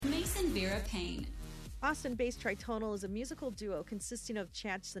Vera Payne. Austin-based Tritonal is a musical duo consisting of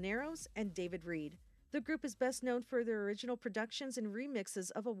Chad Cisneros and David Reed. The group is best known for their original productions and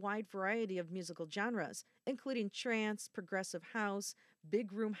remixes of a wide variety of musical genres, including trance, progressive house,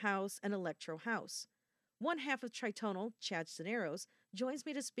 big room house, and electro house. One half of Tritonal, Chad Cisneros, joins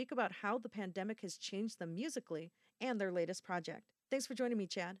me to speak about how the pandemic has changed them musically and their latest project. Thanks for joining me,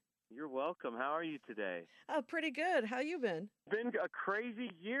 Chad. You're welcome. How are you today? Pretty good. How you been? Been a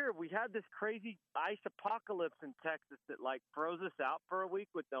crazy year. We had this crazy ice apocalypse in Texas that froze us out for a week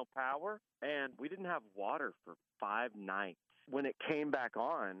with no power, and we didn't have water for 5 nights. When it came back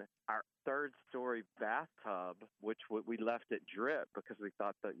on, our third-story bathtub, which we left it drip because we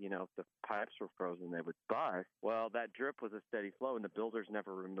thought that, if the pipes were frozen, they would bust. Well, that drip was a steady flow, and the builders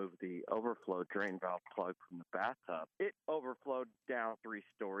never removed the overflow drain valve plug from the bathtub. It overflowed down 3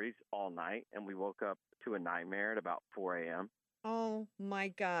 stories all night, and we woke up to a nightmare at about 4 a.m. Oh, my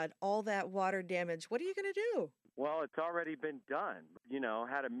God. All that water damage. What are you going to do? Well, it's already been done.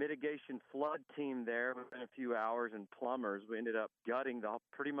 Had a mitigation flood team there within a few hours and plumbers. We ended up gutting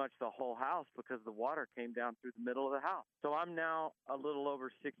pretty much the whole house because the water came down through the middle of the house. So I'm now a little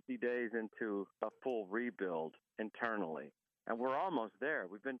over 60 days into a full rebuild internally. And we're almost there.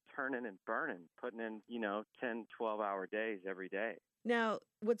 We've been turning and burning, putting in, 10, 12-hour days every day. Now,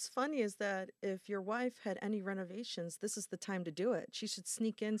 what's funny is that if your wife had any renovations, this is the time to do it. She should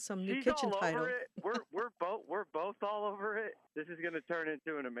sneak in some new kitchen title. She's all over it. We're both all over it. This is going to turn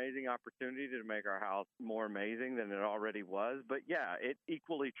into an amazing opportunity to make our house more amazing than it already was. But yeah, it's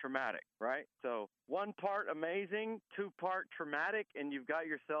equally traumatic, right? So 1 part amazing, 2 part traumatic, and you've got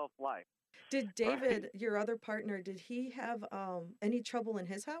yourself life. Did David, your other partner, did he have any trouble in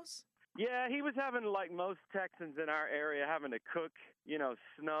his house? Yeah, he was having, like most Texans in our area, having to cook,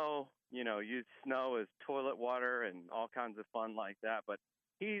 snow, use snow as toilet water and all kinds of fun like that. But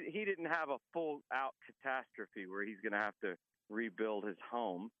he didn't have a full-out catastrophe where he's going to have to rebuild his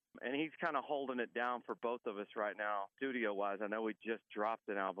home. And he's kind of holding it down for both of us right now, studio-wise. I know we just dropped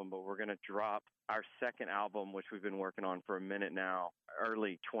an album, but we're going to drop our second album, which we've been working on for a minute now,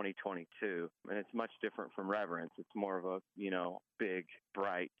 early 2022. And it's much different from Reverence. It's more of a, big,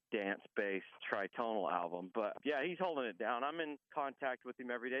 bright, dance-based tritonal album. But, yeah, he's holding it down. I'm in contact with him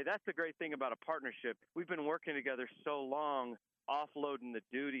every day. That's the great thing about a partnership. We've been working together so long, offloading the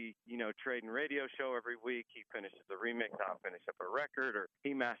duty, trading radio show every week. He finishes a remix, I'll finish up a record, or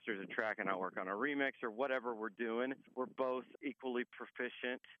he masters a track and I work on a remix, or whatever we're doing. We're both equally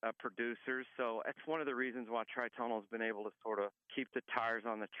proficient producers, so that's one of the reasons why Tritonal's been able to sort of keep the tires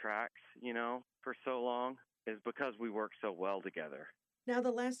on the tracks, for so long, is because we work so well together. Now,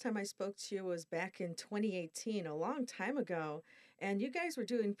 the last time I spoke to you was back in 2018, a long time ago, and you guys were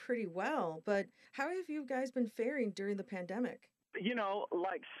doing pretty well, but how have you guys been faring during the pandemic?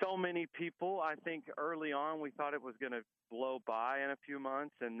 Like so many people, I think early on we thought it was going to blow by in a few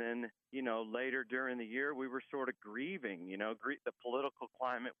months. And then, later during the year, we were sort of grieving. The political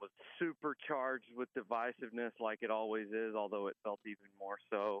climate was supercharged with divisiveness like it always is, although it felt even more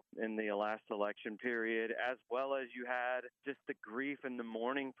so in the last election period, as well as you had just the grief and the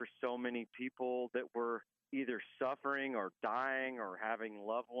mourning for so many people that were either suffering or dying or having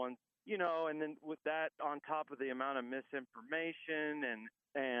loved ones. And then with that on top of the amount of misinformation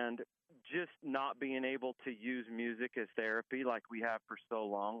and just not being able to use music as therapy like we have for so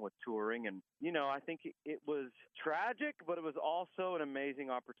long with touring. And, I think it was tragic, but it was also an amazing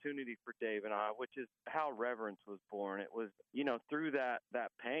opportunity for Dave and I, which is how Reverence was born. It was, through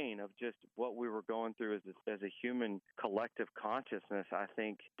that pain of just what we were going through as a human collective consciousness, I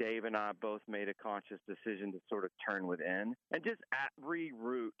think Dave and I both made a conscious decision to sort of turn within and just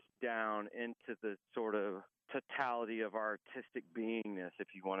reroute down into the sort of totality of our artistic beingness, if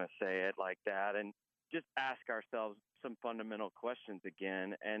you want to say it like that, and just ask ourselves some fundamental questions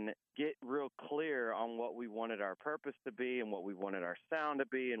again and get real clear on what we wanted our purpose to be and what we wanted our sound to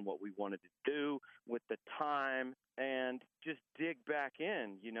be and what we wanted to do with the time, and just dig back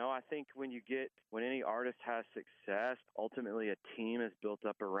in. I think when any artist has success, ultimately a team is built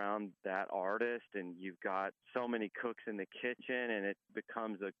up around that artist, and you've got so many cooks in the kitchen, and it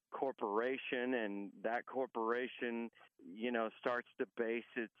becomes a corporation, and that corporation, starts to base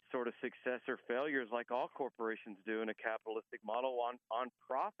its sort of success or failures, like all corporations do in a capitalistic model, on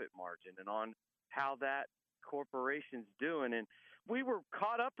profit margin and on how that corporation's doing. And we were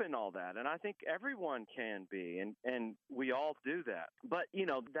caught up in all that, and I think everyone can be, and we all do that. But,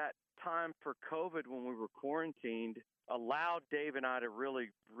 that time for COVID when we were quarantined allowed Dave and I to really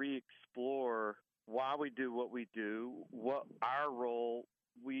re-explore why we do what we do, what our role.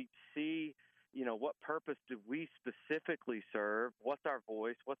 We see what purpose do we specifically serve? What's our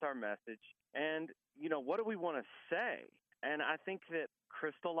voice? What's our message? And, what do we want to say? And I think that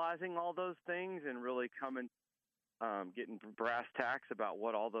crystallizing all those things and really coming getting brass tacks about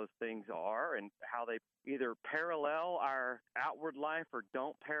what all those things are and how they either parallel our outward life or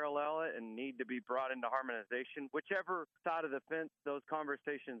don't parallel it and need to be brought into harmonization. Whichever side of the fence those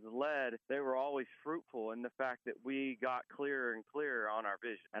conversations led, they were always fruitful in the fact that we got clearer and clearer on our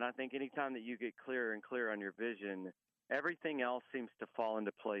vision. And I think anytime that you get clearer and clearer on your vision, everything else seems to fall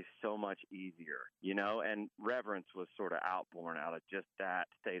into place so much easier, and reverence was sort of outborn out of just that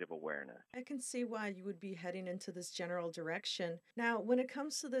state of awareness. I can see why you would be heading into this general direction. Now, when it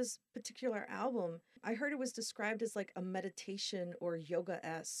comes to this particular album, I heard it was described as like a meditation or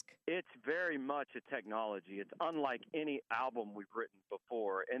yoga-esque. It's very much a technology. It's unlike any album we've written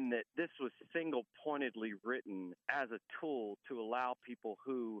before in that this was single-pointedly written as a tool to allow people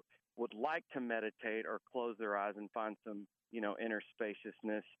who would like to meditate or close their eyes and find some, inner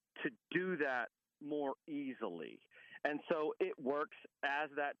spaciousness to do that more easily. And so it works as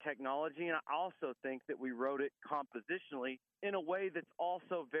that technology. And I also think that we wrote it compositionally in a way that's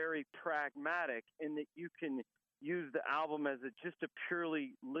also very pragmatic in that you can use the album as just a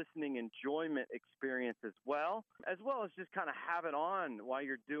purely listening enjoyment experience as well as just kind of have it on while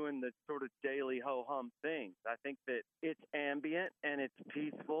you're doing the sort of daily ho-hum things. I think that it's ambient and it's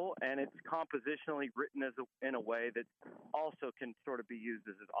peaceful and it's compositionally written in a way that also can sort of be used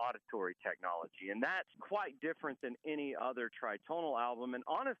as an auditory technology. And that's quite different than any other Tritonal album and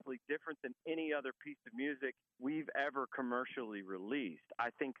honestly different than any other piece of music we've ever commercially released. I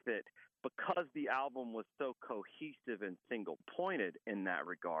think that because the album was so cohesive and single-pointed in that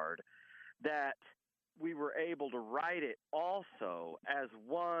regard, that we were able to write it also as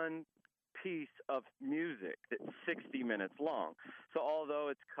one piece of music that's 60 minutes long. So although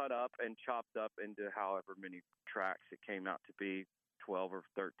it's cut up and chopped up into however many tracks it came out to be, 12 or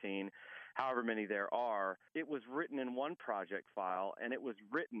 13, however many there are, it was written in one project file, and it was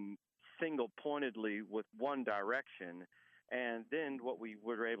written single-pointedly with one direction. And then what we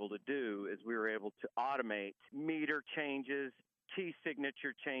were able to do is we were able to automate meter changes, key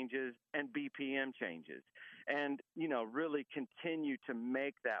signature changes, and BPM changes. And, really continue to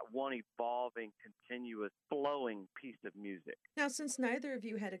make that one evolving, continuous, flowing piece of music. Now, since neither of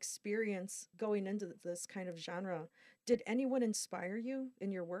you had experience going into this kind of genre, did anyone inspire you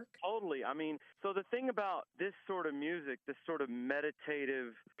in your work? Totally. I mean, so the thing about this sort of music, this sort of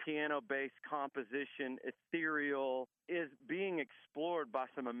meditative, piano-based composition, ethereal, is being explored by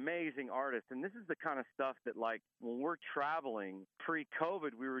some amazing artists. And this is the kind of stuff that, like, when we're traveling,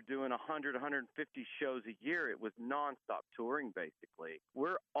 pre-COVID, we were doing 100, 150 shows a year. It was nonstop touring, basically.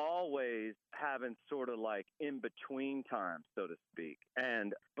 We're always having sort of like in-between time, so to speak.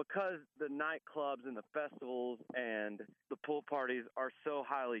 And because the nightclubs and the festivals and the pool parties are so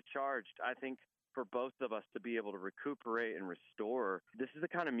highly charged, I think for both of us to be able to recuperate and restore, this is the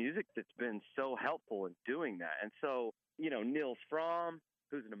kind of music that's been so helpful in doing that. And so, Nils Fromm,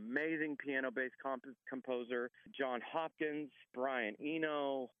 who's an amazing piano-based composer, John Hopkins, Brian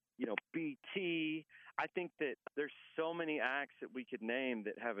Eno, BT. I think that there's so many acts that we could name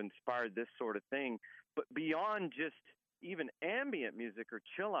that have inspired this sort of thing. But beyond just even ambient music or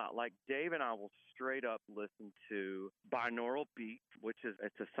chill out, like Dave and I will straight up listen to binaural beats,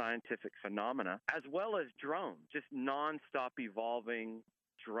 it's a scientific phenomena, as well as drones, just nonstop evolving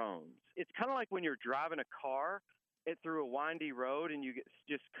drones. It's kind of like when you're driving a car through a windy road and you get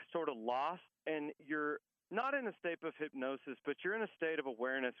just sort of lost and you're not in a state of hypnosis, but you're in a state of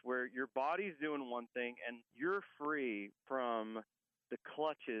awareness where your body's doing one thing and you're free from the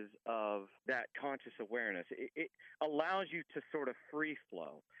clutches of that conscious awareness. It allows you to sort of free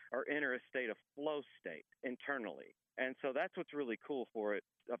flow or enter a state of flow state internally. And so that's what's really cool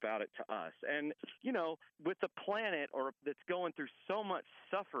about it to us. And, with the planet that's going through so much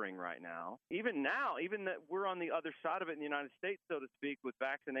suffering right now, even that we're on the other side of it in the United States, so to speak, with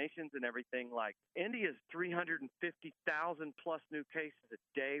vaccinations and everything, like India's 350,000 plus new cases a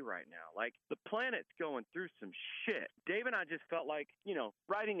day right now. Like the planet's going through some shit. Dave and I just felt like,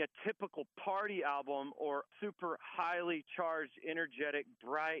 writing a typical party album or super highly charged, energetic,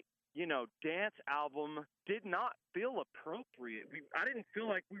 bright, dance album did not feel appropriate. I didn't feel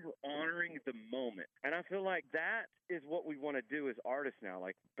like we were honoring the moment. And I feel like that is what we want to do as artists now.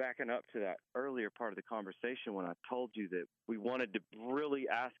 Like backing up to that earlier part of the conversation when I told you that we wanted to really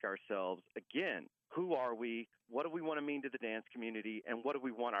ask ourselves, again, who are we, what do we want to mean to the dance community, and what do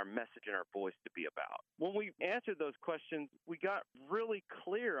we want our message and our voice to be about? When we answered those questions, we got really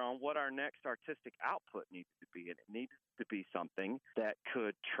clear on what our next artistic output needed to be, and it needed to be something that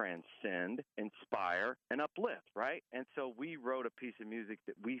could transcend, inspire, and uplift, right? And so we wrote a piece of music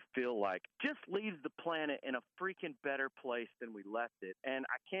that we feel like just leaves the planet in a freaking better place than we left it. And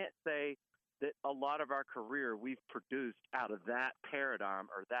I can't say that a lot of our career we've produced out of that paradigm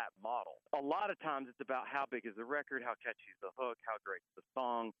or that model. A lot of times it's about how big is the record, how catchy is the hook, how great is the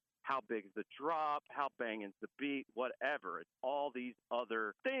song, how big is the drop, how banging's the beat, whatever. It's all these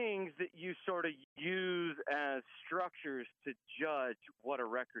other things that you sort of use as structures to judge what a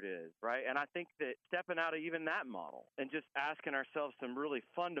record is, right? And I think that stepping out of even that model and just asking ourselves some really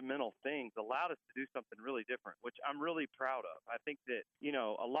fundamental things allowed us to do something really different, which I'm really proud of. I think that,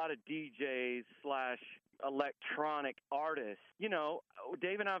 a lot of DJs / electronic artists,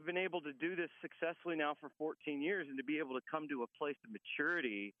 Dave and I have been able to do this successfully now for 14 years, and to be able to come to a place of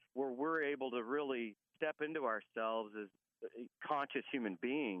maturity where we're able to really step into ourselves as conscious human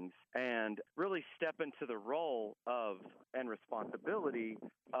beings and really step into the role of and responsibility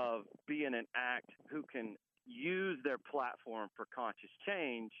of being an act who can use their platform for conscious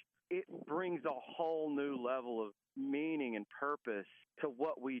change. It brings a whole new level of meaning and purpose to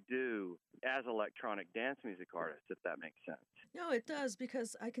what we do as electronic dance music artists, if that makes sense. No, it does,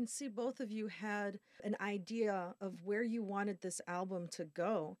 because I can see both of you had an idea of where you wanted this album to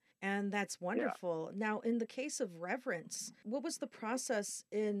go, and that's wonderful. Yeah. Now, in the case of Reverence, what was the process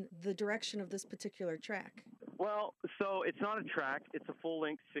in the direction of this particular track? Well, so it's not a track. It's a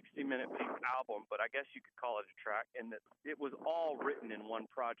full-length 60-minute album, but I guess you could call it a track, and it was all written in one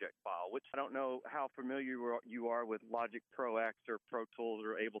project file, which I don't know how familiar you are with Logic Pro X or Pro Tools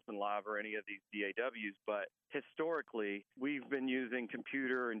or Ableton Live or any of these DAWs, but historically, we've been using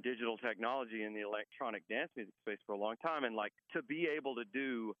computer and digital technology in the electronic dance music space for a long time, and to be able to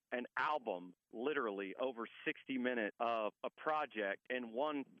do an album literally over 60 minutes of a project in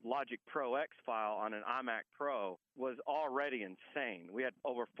one Logic Pro X file on an iMac Pro was already insane. We had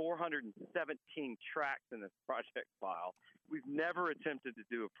over 417 tracks in this project file. We've never attempted to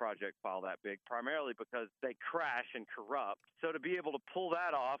do a project file that big, primarily because they crash and corrupt. So to be able to pull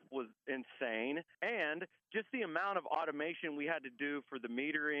that off was insane. And just the amount of automation we had to do for the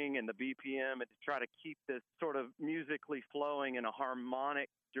metering and the BPM, and to try to keep this sort of musically flowing in a harmonic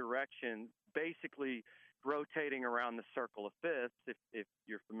direction, basically rotating around the circle of fifths, if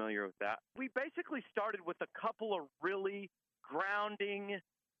you're familiar with that. We basically started with a couple of really grounding,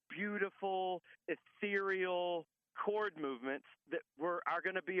 beautiful, ethereal chord movements that are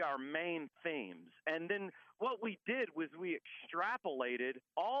going to be our main themes. And then what we did was we extrapolated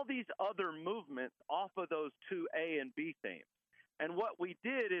all these other movements off of those two A and B themes. And what we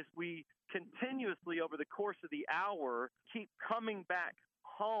did is we continuously, over the course of the hour, keep coming back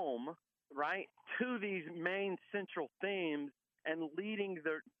home, right, to these main central themes, and leading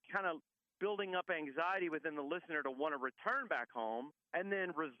the kind of building up anxiety within the listener to want to return back home, and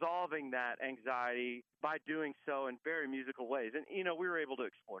then resolving that anxiety by doing so in very musical ways. And, we were able to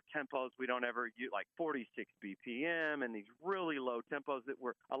explore tempos we don't ever use, like 46 BPM, and these really low tempos that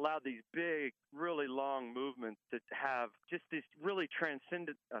were allowed these big, really long movements to have just this really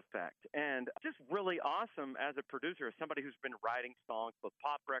transcendent effect. And just really awesome as a producer, as somebody who's been writing songs, both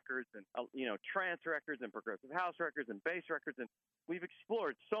pop records and, trance records and progressive house records and bass records. And we've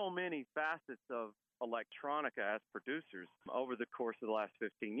explored so many facets of electronica as producers over the course of the last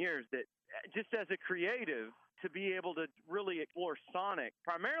 15 years that just as a creative, to be able to really explore sonic,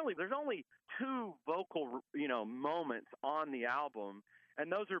 primarily there's only two vocal, moments on the album,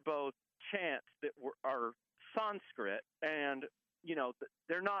 and those are both chants that are Sanskrit, and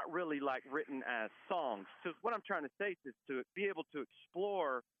they're not really written as songs. So what I'm trying to say is to be able to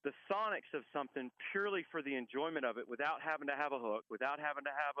explore the sonics of something purely for the enjoyment of it, without having to have a hook, without having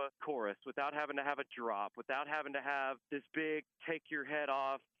to have a chorus, without having to have a drop, without having to have this big take your head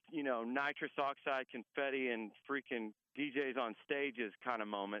off, nitrous oxide confetti and freaking DJs on stages kind of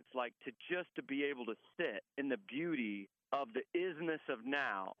moments, to be able to sit in the beauty of the isness of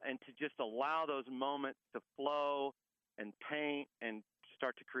now, and to just allow those moments to flow and paint and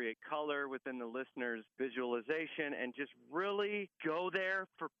start to create color within the listener's visualization, and just really go there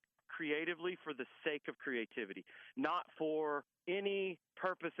creatively for the sake of creativity, not for any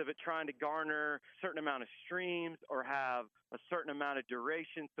purpose of it trying to garner a certain amount of streams or have a certain amount of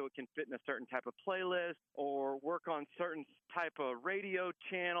duration so it can fit in a certain type of playlist or work on certain type of radio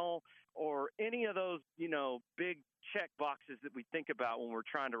channel or any of those, big check boxes that we think about when we're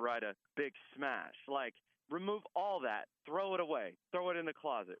trying to write a big smash. Remove all that. Throw it away. Throw it in the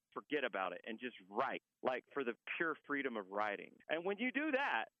closet. Forget about it and just write, like for the pure freedom of writing. And when you do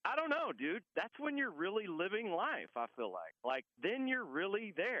that, I don't know, dude, that's when you're really living life, I feel like. Like, then you're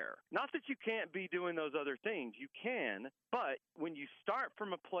really there. Not that you can't be doing those other things. You can, but when you start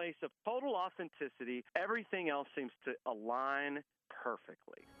from a place of total authenticity, everything else seems to align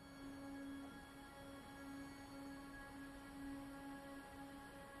perfectly.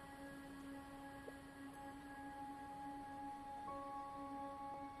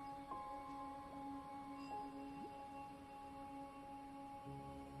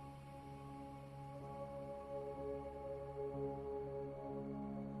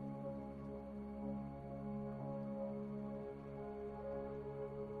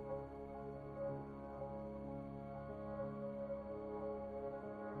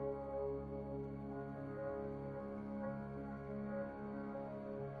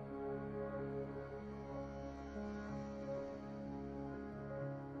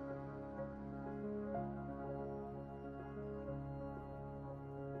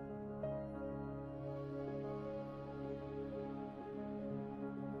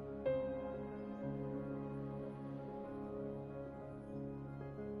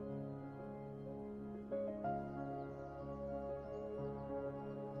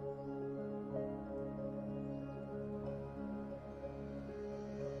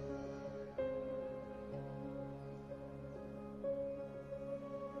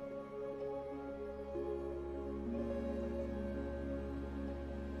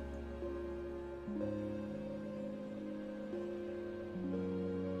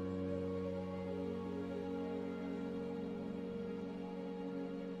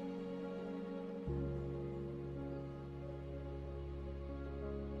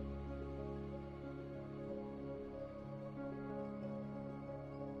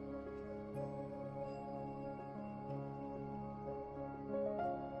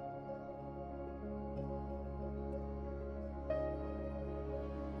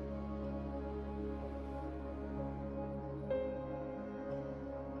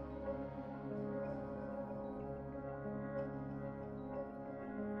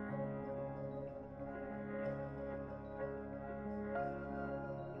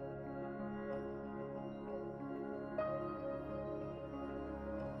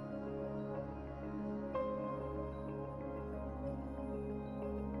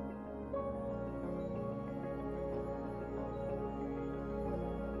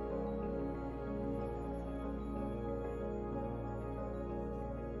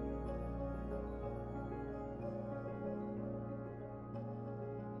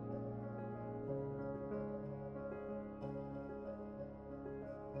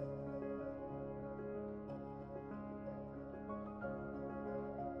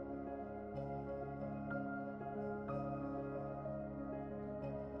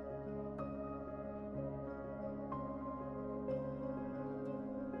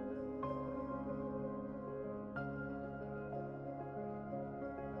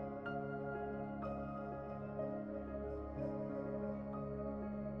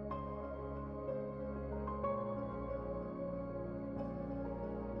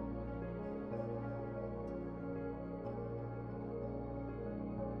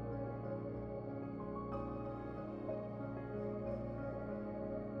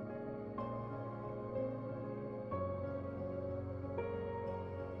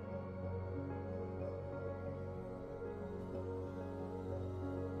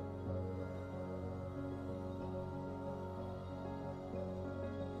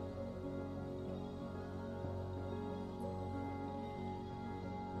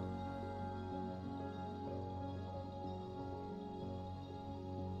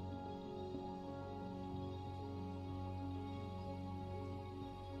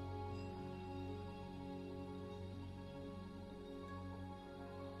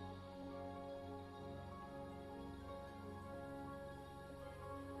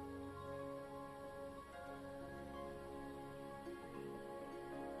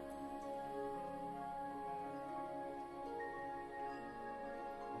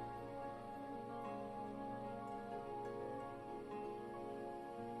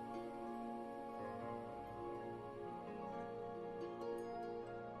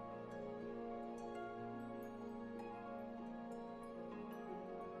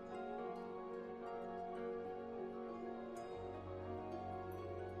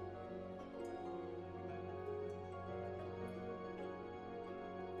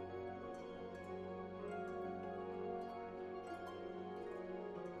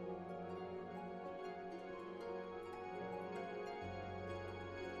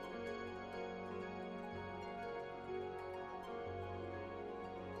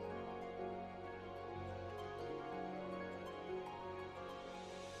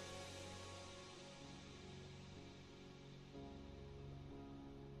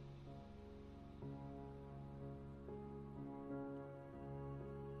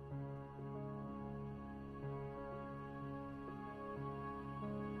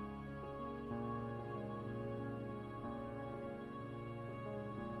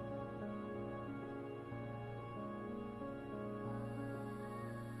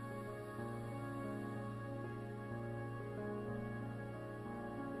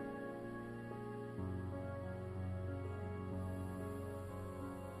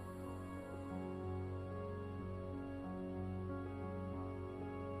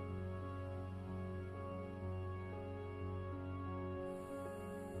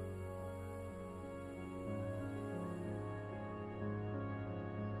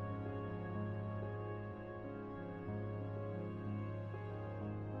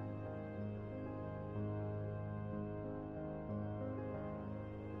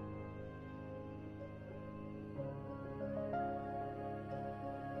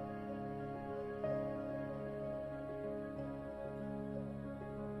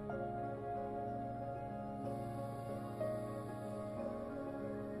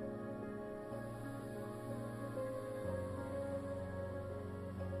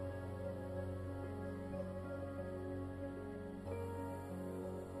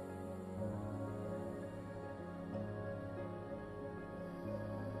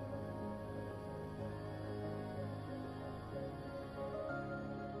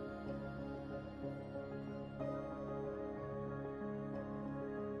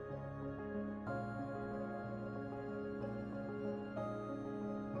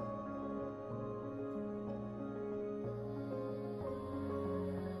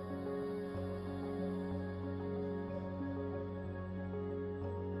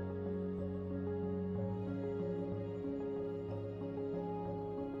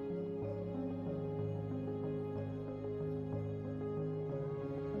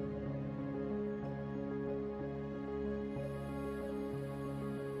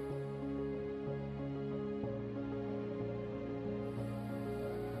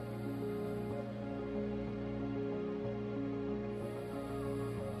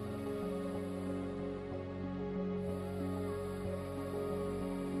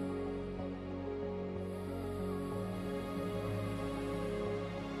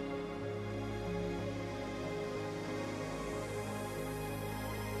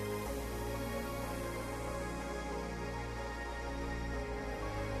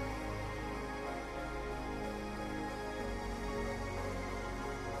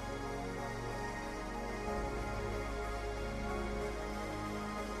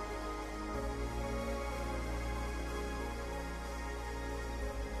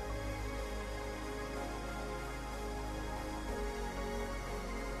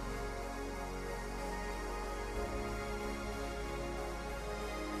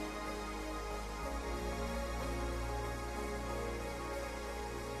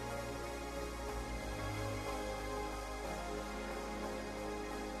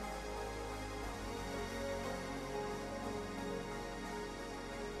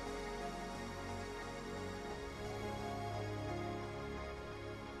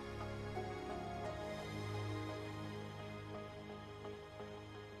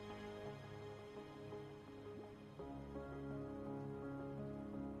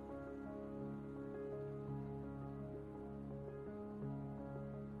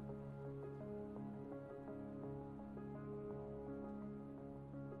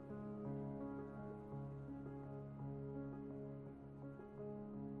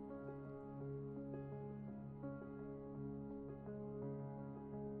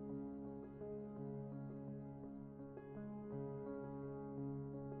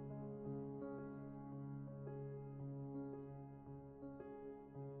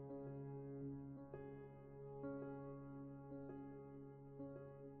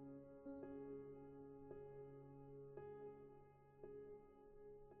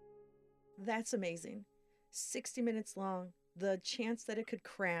 That's amazing. 60 minutes long, the chance that it could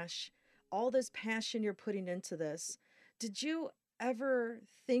crash, all this passion you're putting into this. Did you ever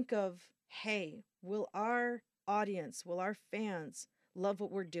think of, hey, will our audience, will our fans love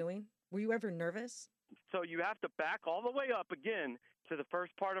what we're doing? Were you ever nervous? So you have to back all the way up again to the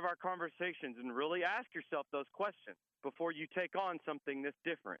first part of our conversations and really ask yourself those questions before you take on something that's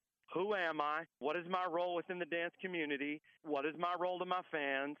different. Who am I? What is my role within the dance community? What is my role to my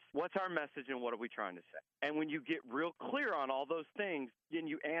fans? What's our message and what are we trying to say? And when you get real clear on all those things, then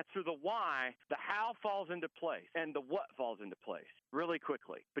you answer the why, the how falls into place and the what falls into place really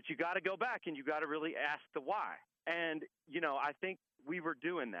quickly. But you got to go back and you got to really ask the why. And, I think we were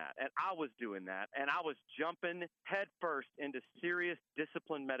doing that, and I was doing that, and I was jumping headfirst into serious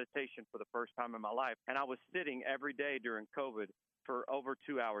disciplined meditation for the first time in my life. And I was sitting every day during COVID for over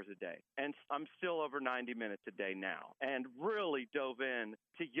 2 hours a day. And I'm still over 90 minutes a day now, and really dove in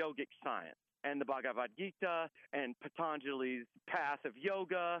to yogic science and the Bhagavad Gita and Patanjali's path of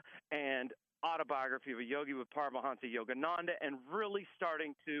yoga and autobiography of a yogi with Paramahansa Yogananda, and really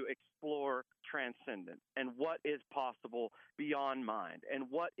starting to explore transcendence and what is possible beyond mind and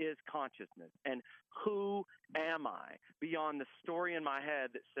what is consciousness and who am I beyond the story in my head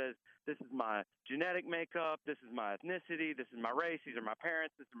that says this is my genetic makeup, this is my ethnicity, this is my race, these are my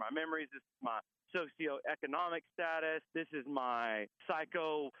parents, this are my memories, this is my socioeconomic status. This is my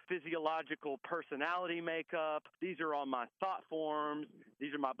psychophysiological personality makeup. These are all my thought forms.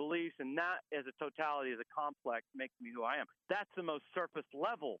 These are my beliefs. And that as a totality, as a complex, makes me who I am. That's the most surface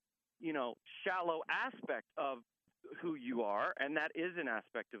level, shallow aspect of who you are. And that is an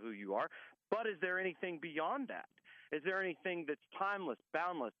aspect of who you are. But is there anything beyond that? Is there anything that's timeless,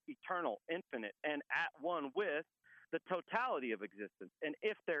 boundless, eternal, infinite, and at one with the totality of existence? And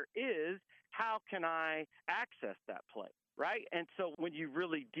if there is, how can I access that place, right? And so when you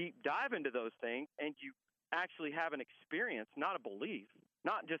really deep dive into those things and you actually have an experience, not a belief,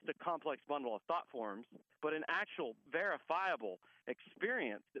 not just a complex bundle of thought forms, but an actual verifiable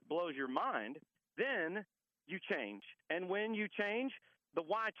experience that blows your mind, then you change. And when you change, the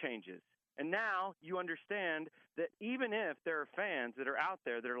why changes. And now you understand that even if there are fans that are out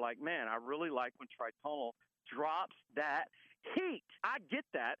there that are like, man, I really like when Tritonal drops that heat. I get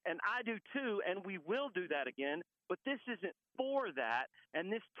that, and I do too, and we will do that again, but this isn't for that,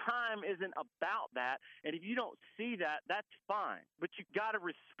 and this time isn't about that, and if you don't see that, that's fine, but you got to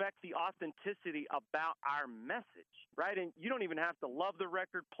respect the authenticity about our message, right? And you don't even have to love the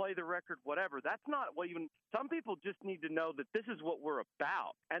record, play the record, whatever. That's not what even, some people just need to know that this is what we're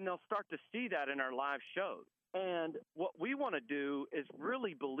about, and they'll start to see that in our live shows. And what we want to do is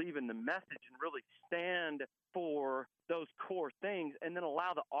really believe in the message and really stand for those core things and then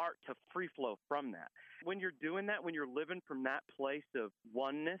allow the art to free flow from that. When you're doing that, when you're living from that place of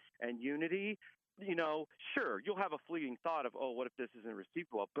oneness and unity, sure, you'll have a fleeting thought of, oh, what if this isn't received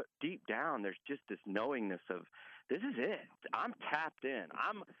well? But deep down, there's just this knowingness of, this is it. I'm tapped in.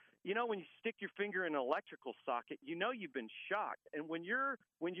 When you stick your finger in an electrical socket, you've been shocked. And when you're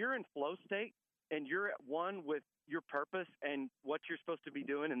in flow state, and you're at one with your purpose and what you're supposed to be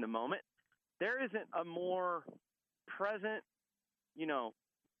doing in the moment, there isn't a more present, you know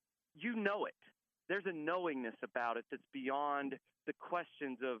it. There's a knowingness about it that's beyond the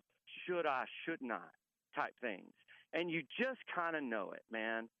questions of should I, shouldn't I type things. And you just kind of know it,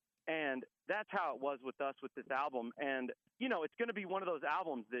 man. And that's how it was with us with this album. And, it's going to be one of those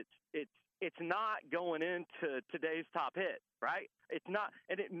albums that it's not going into today's top hit, right? It's not,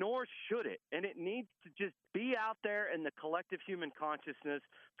 nor should it. And it needs to just be out there in the collective human consciousness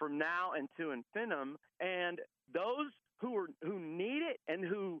from now and to infinitum. And those who need it and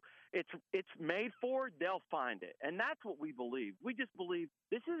who it's made for, they'll find it. And that's what we believe. We just believe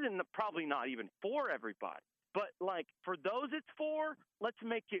this isn't probably not even for everybody. But for those it's for, let's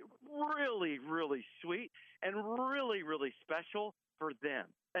make it really, really sweet and really, really special for them.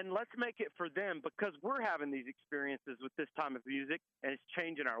 And let's make it for them because we're having these experiences with this time of music and it's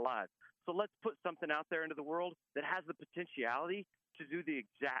changing our lives. So let's put something out there into the world that has the potentiality to do the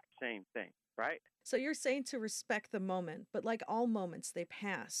exact same thing, right? So you're saying to respect the moment, but like all moments, they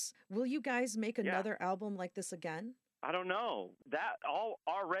pass. Will you guys make another album like this again? I don't know. That all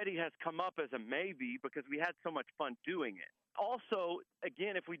already has come up as a maybe because we had so much fun doing it. Also,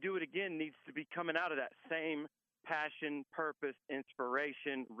 again, if we do it again, needs to be coming out of that same passion, purpose,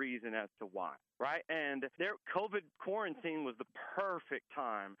 inspiration, reason as to why, right? And COVID quarantine was the perfect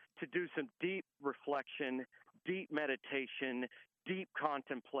time to do some deep reflection, deep meditation, deep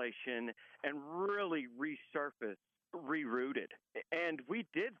contemplation, and really resurface, rerouted. And we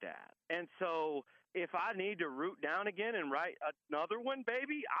did that. And so if I need to root down again and write another one,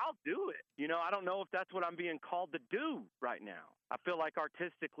 baby, I'll do it. I don't know if that's what I'm being called to do right now. I feel like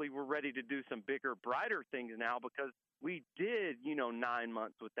artistically we're ready to do some bigger, brighter things now because we did, 9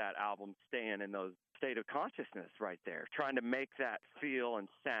 months with that album staying in those state of consciousness right there, trying to make that feel and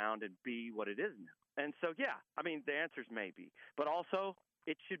sound and be what it is now. And so, yeah, I mean, the answer is maybe. But also,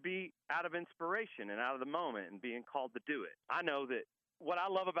 it should be out of inspiration and out of the moment and being called to do it. I know that what I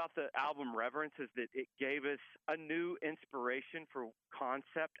love about the album Reverence is that it gave us a new inspiration for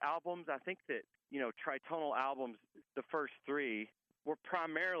concept albums. I think that, Tritonal albums, the first three, were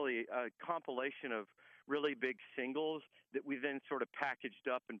primarily a compilation of really big singles that we then sort of packaged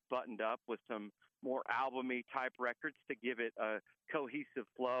up and buttoned up with some more album-y type records to give it a cohesive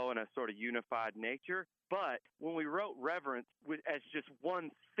flow and a sort of unified nature. But when we wrote Reverence as just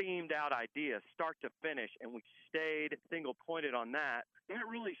one themed out idea, start to finish, and we stayed single pointed on that, that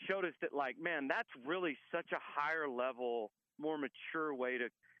really showed us that, like, man, that's really such a higher level, more mature way to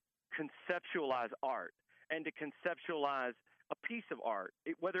conceptualize art and to conceptualize a piece of art,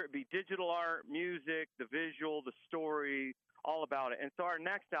 whether it be digital art, music, the visual, the story, all about it. And so our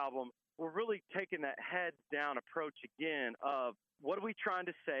next album, we're really taking that heads down approach again of what are we trying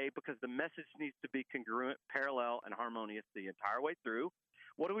to say, because the message needs to be congruent, parallel, and harmonious the entire way through.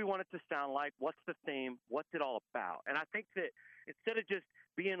 What do we want it to sound like? What's the theme? What's it all about? And I think that instead of just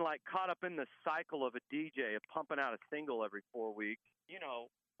being like caught up in the cycle of a DJ of pumping out a single every 4 weeks,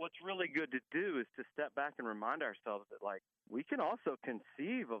 what's really good to do is to step back and remind ourselves that, like, we can also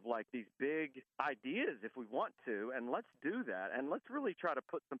conceive of like these big ideas if we want to, and let's do that. And let's really try to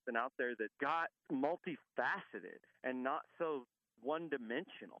put something out there that got multifaceted and not so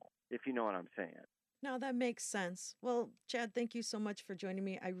one-dimensional, if you know what I'm saying. No, that makes sense. Well, Chad, thank you so much for joining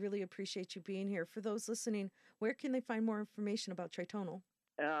me. I really appreciate you being here. For those listening, where can they find more information about Tritonal?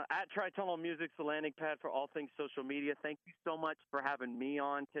 At Tritonal Music's the landing pad for all things social media. Thank you so much for having me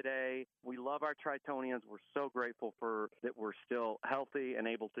on today. We love our Tritonians. We're so grateful that we're still healthy and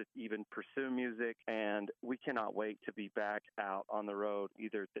able to even pursue music. And we cannot wait to be back out on the road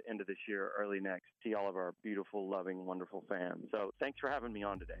either at the end of this year or early next. See all of our beautiful, loving, wonderful fans. So thanks for having me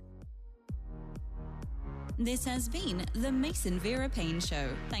on today. This has been the Mason Vera Payne Show.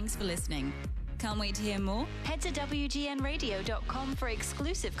 Thanks for listening. Can't wait to hear more? Head to WGNradio.com for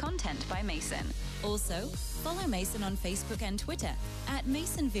exclusive content by Mason. Also, follow Mason on Facebook and Twitter at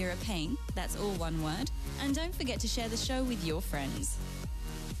Mason Vera Payne, that's all one word. And don't forget to share the show with your friends.